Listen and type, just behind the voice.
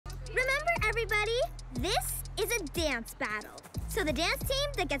everybody. This is a dance battle. So the dance team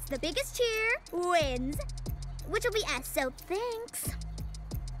that gets the biggest cheer wins, which will be us, so thanks.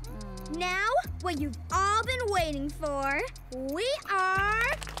 Now, what you've all been waiting for, we are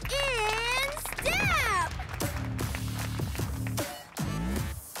in step!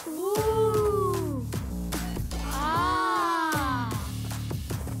 Ooh! Ah!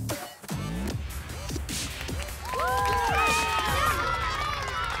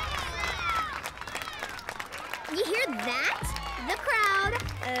 You hear that? The crowd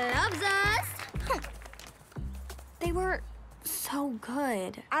loves us! They were so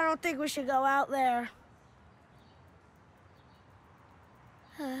good. I don't think we should go out there.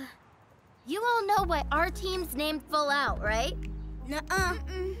 You all know why our team's named Full Out, right? Nuh-uh.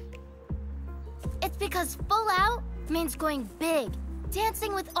 It's because Full Out means going big,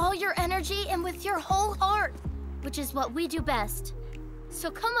 dancing with all your energy and with your whole heart, which is what we do best.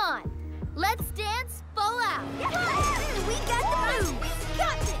 So come on, let's dance Full Out. We got the moves! We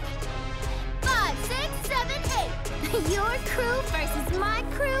got it! 5, 6, 7, 8. Your crew versus my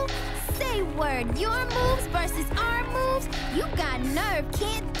crew. Say word. Your moves versus our moves. You got nerve,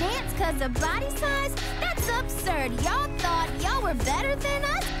 can't dance 'cause of body size? That's absurd. Y'all thought y'all were better than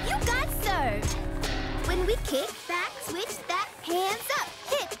us? You got served. When we kick back, switch that, hands up,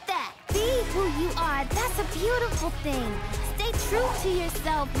 hit that. Be who you are, that's a beautiful thing. Stay true to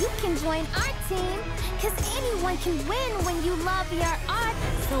yourself, you can join our team. 'Cause anyone can win when you love your art.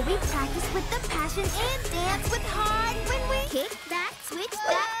 So we practice with the passion and dance with heart. When we kick back, switch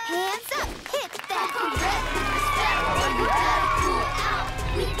that, hands up, hit that. Correct with respect, or you gotta cool out.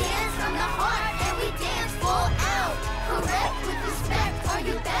 We dance from the heart and we dance full out. Correct with respect, or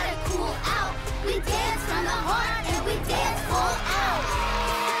you better cool out. We dance from the heart and we dance full out.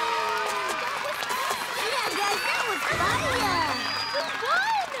 Yeah, guys, that was fire!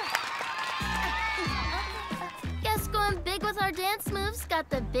 Guess going big with our dance moves got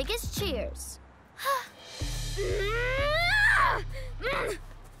the biggest cheers.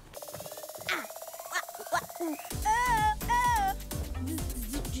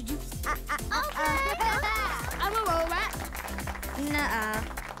 I'm a robot. Nuh-uh.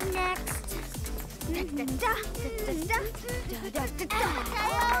 Next.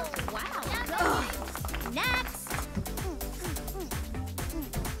 Wow. Next.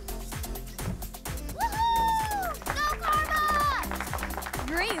 Go, Karma!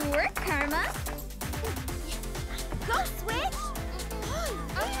 Great work, Karma. Go, Switch.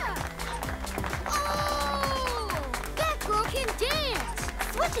 That girl can dance!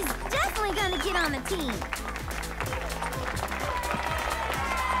 Switch is definitely gonna get on the team.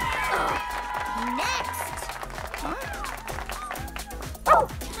 Next.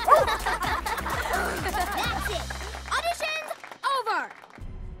 That's it. Auditions over.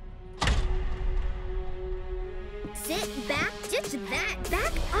 Sit back, ditch that,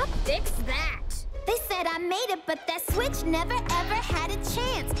 back up, fix that. They said I made it, but that switch never ever had a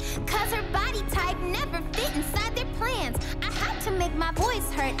chance. 'Cause her body type never fit inside their plans. I have to make my voice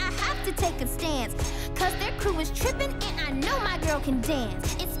heard, I have to take a stance. 'Cause their crew is tripping and I know my girl can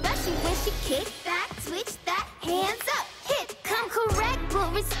dance. Especially when she kick back, switch that, hands up, hit. Come correct,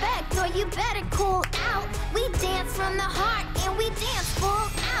 with respect, or you better cool out. We dance from the heart and we dance full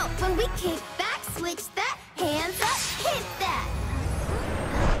out. When we kick back, switch that, hands up, hit that.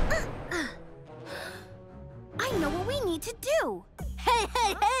 I know what we need to do. Hey,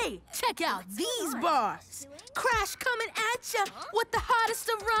 hey, hey! Check out these bars. Crash coming at ya with the hottest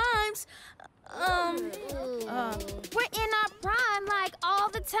of rhymes. We're in our prime like all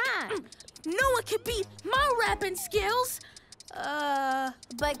the time. No one can beat my rapping skills.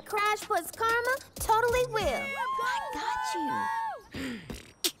 But Crash plus Karma totally will. I got you.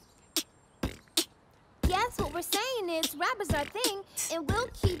 Yes, what we're saying is rappers are thing, and we'll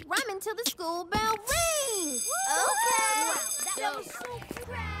keep rhyming till the school bell rings. Okay. That was so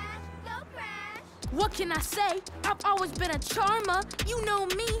Crash. Go Crash. What can I say? I've always been a charmer. You know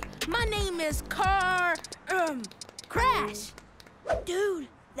me. My name is Crash. Dude,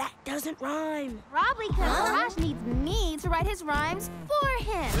 that doesn't rhyme. Probably because Crash needs me to write his rhymes for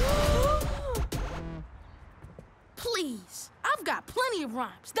him. Please, I've got plenty of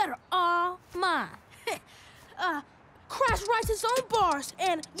rhymes that are all mine. Crash writes his own bars,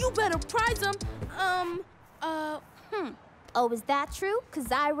 and you better prize them. Oh, is that true?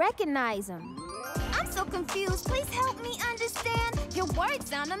 'Cause I recognize him. I'm so confused. Please help me understand. Your words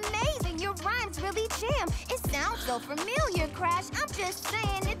sound amazing. Your rhymes really jam. It sounds so familiar, Crash. I'm just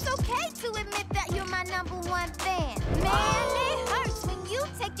saying it's okay to admit that you're my #1 fan. Man, it hurts when you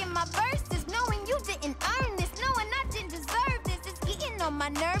taking my verses, knowing you didn't earn this, knowing I didn't deserve this. It's getting on my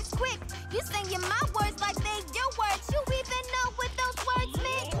nerves quick. You singing my words like they your words. You even know what those words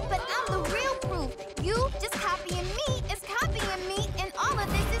mean. But I'm the real proof. You just copying me is copying me, and all of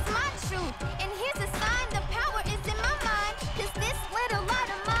this is my truth. And here's a sign, the power is in my mind, 'cause this little light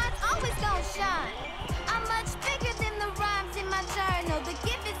of mine's always gonna shine. I'm much bigger than the rhymes in my journal. The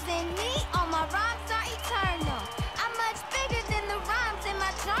gift is in me, all my rhymes are eternal. I'm much bigger than the rhymes in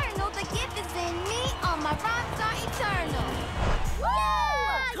my journal. The gift is in me, all my rhymes are eternal.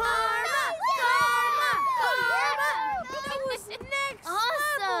 Karma! Karma! Karma! That was next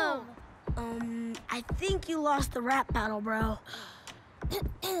Awesome! I think you lost the rap battle, bro.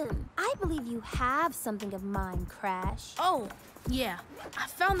 I believe you have something of mine, Crash. Oh, yeah. I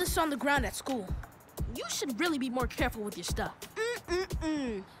found this on the ground at school. You should really be more careful with your stuff.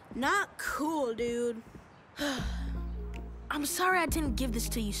 Not cool, dude. I'm sorry I didn't give this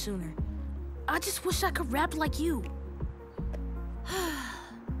to you sooner. I just wish I could rap like you.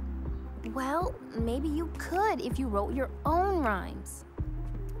 Well, maybe you could if you wrote your own rhymes.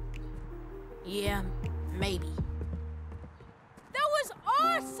 Yeah, maybe. That was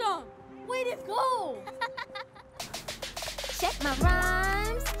awesome! Way to go! Check my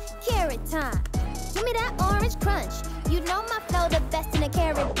rhymes, carrot time. Give me that orange crunch. You know my flow the best in a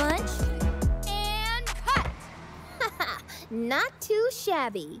carrot bunch. And cut! Not too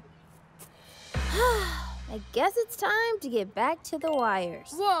shabby. I guess it's time to get back to the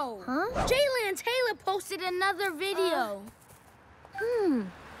wires. Whoa! Huh? Jalen Taylor posted another video.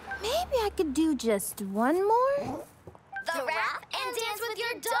 Maybe I could do just one more? The Rap and Dance with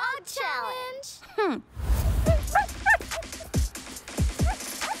Your Dog Challenge.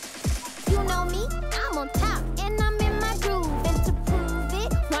 You know me, I'm on top, and I'm in my groove. And to prove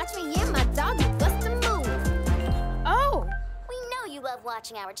it, watch me and my dog bust a move. Oh! We know you love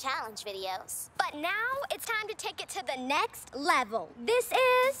watching our challenge videos. But now it's time to take it to the next level. This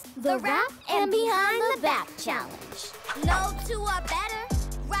is The Rap and Behind the Back Challenge. No two are better.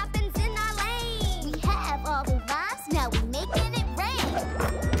 Rapping's in our lane. We have all the rhymes, now we making it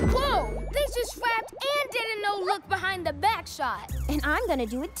rain. Whoa! They just rapped and did a no-look behind the back shot. And I'm gonna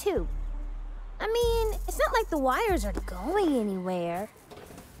do it too. I mean, it's not like the wires are going anywhere.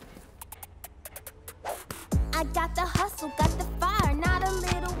 I got the hustle, got the fire, not a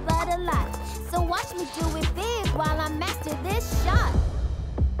little but a lot. So watch me do it big while I master this shot.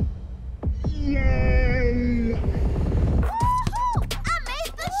 Yay! I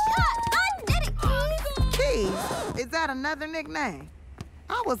made the shot! I did it, Keys, is that another nickname?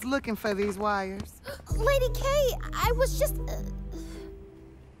 I was looking for these wires. Lady K, I was just...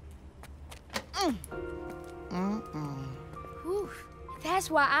 Whew. That's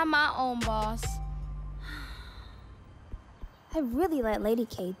why I'm my own boss. I really let Lady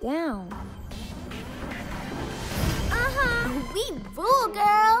K down. We rule,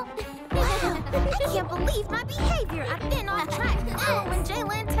 girl! I can't believe my behavior. I've been on track. When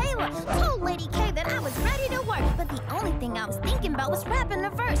Jalen Taylor told Lady K that I was ready to work, but the only thing I was thinking about was rapping the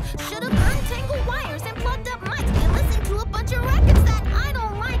verse. Should've untangled wires and plugged up mics and listened to a bunch of records that I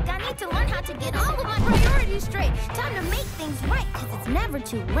don't like. I need to learn how to get all of my priorities straight. Time to make things right, 'cause it's never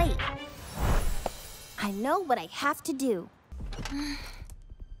too late. I know what I have to do.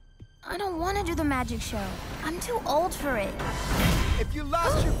 I don't want to do the magic show. I'm too old for it. If you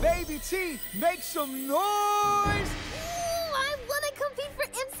lost your baby teeth, make some noise! Ooh, I want to compete for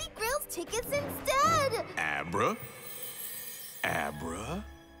MC Grill's tickets instead. Abra? Abra?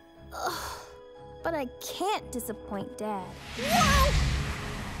 But I can't disappoint Dad.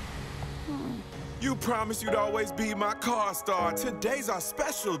 You promised you'd always be my car star. Today's our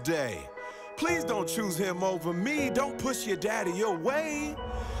special day. Please don't choose him over me. Don't push your daddy your way.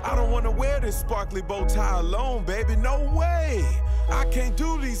 I don't want to wear this sparkly bow tie alone, baby. No way. I can't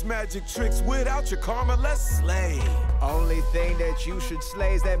do these magic tricks without your karma. Let's slay. Only thing that you should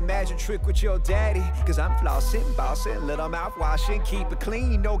slay is that magic trick with your daddy. 'Cause I'm flossing, bossing, little mouth washing, keep it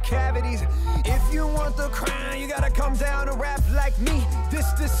clean, no cavities. If you want the crown, you gotta come down and rap like me.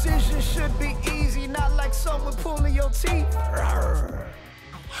 This decision should be easy, not like someone pulling your teeth. Rawr.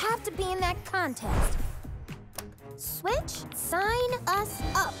 Have to be in that contest. Switch, sign us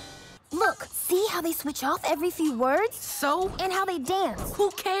up. Look, see how they switch off every few words? So? And how they dance. Who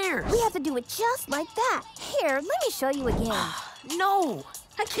cares? We have to do it just like that. Here, let me show you again. No,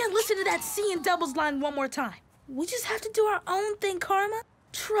 I can't listen to that C and doubles line one more time. We just have to do our own thing, Karma.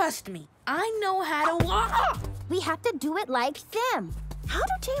 Trust me, I know how to walk. We have to do it like them. How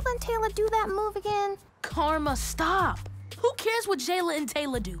do Jalen Taylor do that move again? Karma, stop. Who cares what Jayla and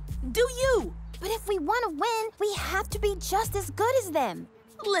Taylor do? Do you? But if we want to win, we have to be just as good as them.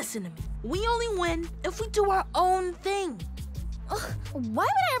 Listen to me. We only win if we do our own thing. Ugh, why would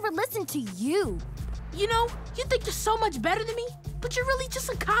I ever listen to you? You know, you think you're so much better than me, but you're really just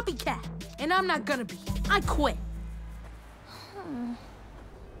a copycat. And I'm not gonna be. I quit. Man,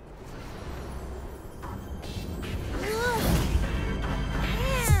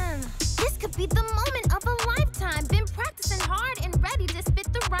 this could be the moment of a lifetime. Been practicing hard and ready to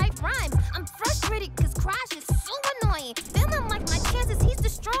spit the right rhymes. I'm frustrated because Crash is so annoying. Feeling like my chances he's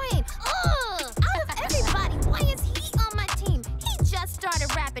destroying. Ugh! Out of everybody, why is he on my team? He just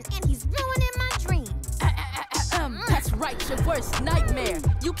started rapping and he's ruining my dreams. That's right, your worst nightmare.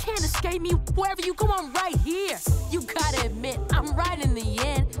 You can't escape me wherever you go, I'm right here. You gotta admit, I'm right in the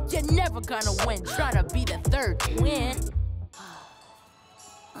end. You're never gonna win, try to be the third twin.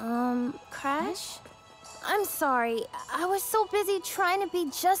 Crash? I'm sorry. I was so busy trying to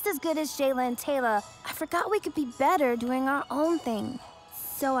be just as good as Jayla and Taylor. I forgot we could be better doing our own thing.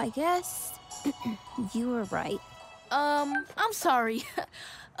 So I guess you were right. I'm sorry.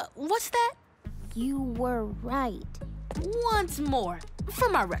 What's that? You were right. Once more, for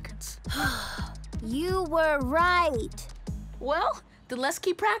my records. You were right. Well, then let's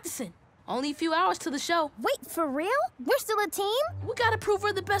keep practicing. Only a few hours to the show. Wait, for real? We're still a team? We gotta prove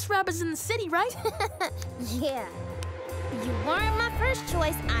we're the best rappers in the city, right? Yeah. You weren't my first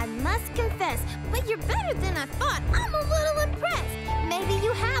choice, I must confess. But you're better than I thought. I'm a little impressed. Maybe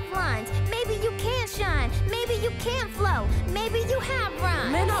you have lines. Maybe you can shine. Maybe you can flow. Maybe you have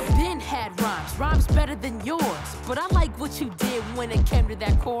rhymes. Man, I've been had rhymes. Rhymes better than yours. But I like what you did when it came to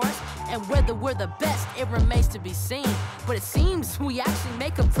that chorus. And whether we're the best, it remains to be seen. But it seems we actually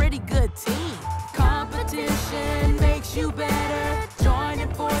make a pretty good team. Competition makes you better.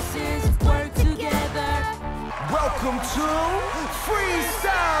 Joining forces, work together. Welcome to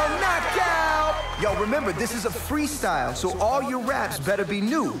Freestyle Knockout! Yo, remember, this is a freestyle, so all your raps better be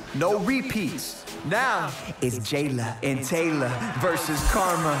new, no repeats. Now, it's Jayla and Taylor versus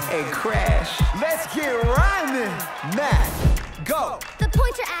Karma and Crash. Let's get rhyming! Math, go! The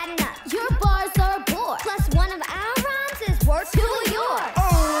points are adding up. Your bars are a bore. Plus one of our rhymes is worth two of yours.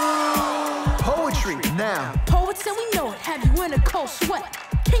 Oh! Poetry, now. Poets, and we know it, have you in a cold sweat.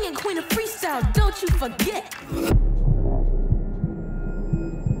 King and queen of freestyle, don't you forget.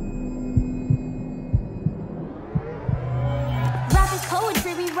 Rap is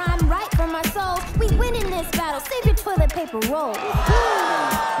poetry, we rhyme right from our soul. We win in this battle, save your toilet paper roll.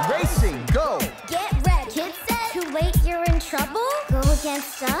 Racing, go! Get ready. Kid said, too late, you're in trouble? Go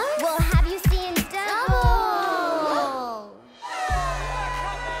against us? Well, have you seen double?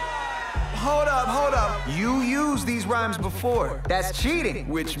 Hold up, hold up. You used these rhymes before. That's cheating,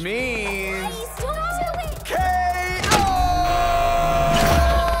 which means... KO!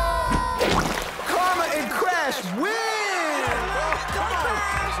 Karma and Crash win!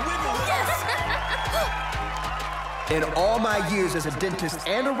 In all my years as a dentist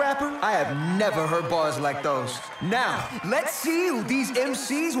and a rapper, I have never heard bars like those. Now, let's see who these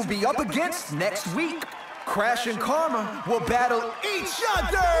MCs will be up against next week. Crash and Karma will battle each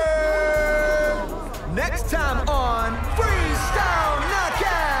other! Next time on Freestyle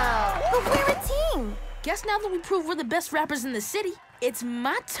Knockout! But we're a team. Guess now that we prove we're the best rappers in the city, it's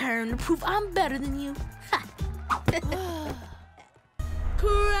my turn to prove I'm better than you.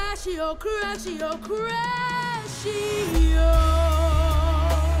 Crashio, Crashio, Crashio.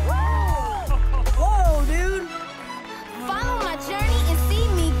 Whoa, dude. Follow my journey and see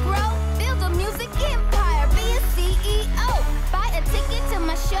me grow. Build a music empire, be a CEO. Buy a ticket to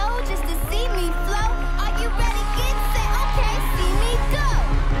my show just to see me flow. Are you ready? Get set, okay, see me go.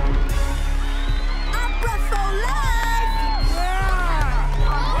 I'm breath for life.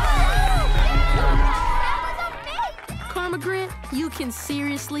 Karma Grant, you can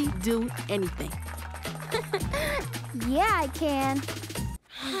seriously do anything. Yeah, I can.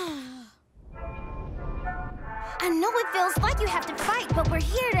 I know it feels like you have to fight, but we're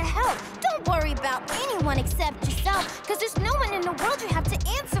here to help. Don't worry about anyone except yourself, because there's no one in the world you have to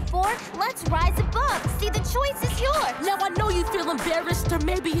answer for. Let's rise above. See, the choice is yours. Now I know you feel embarrassed or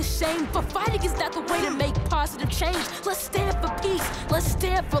maybe ashamed, but fighting is not the way to make positive change. Let's stand for peace. Let's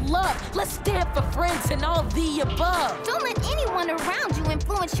stand for love. Let's stand for friends and all the above. Don't let anyone around you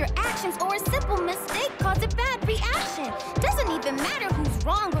influence your actions, or a simple mistake cause a bad reaction. Doesn't even matter who's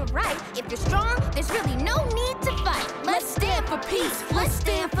wrong or right. If you're strong, there's really no need to fight. Let's stand for peace. Let's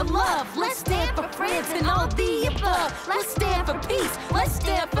stand for love. Let's stand for friends and all the above. Let's stand for peace. Let's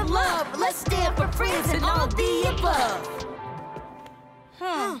stand for love. Let's stand for friends and all the above.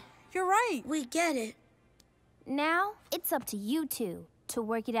 You're right. We get it. Now, it's up to you two to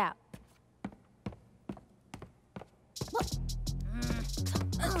work it out.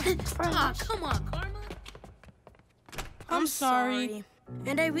 Come on, Karma. I'm sorry.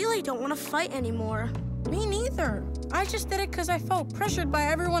 And I really don't want to fight anymore. Me neither. I just did it because I felt pressured by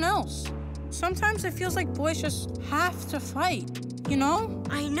everyone else. Sometimes it feels like boys just have to fight, you know?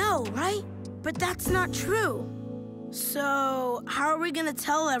 I know, right? But that's not true. So, how are we gonna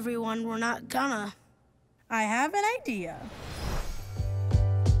tell everyone we're not gonna? I have an idea.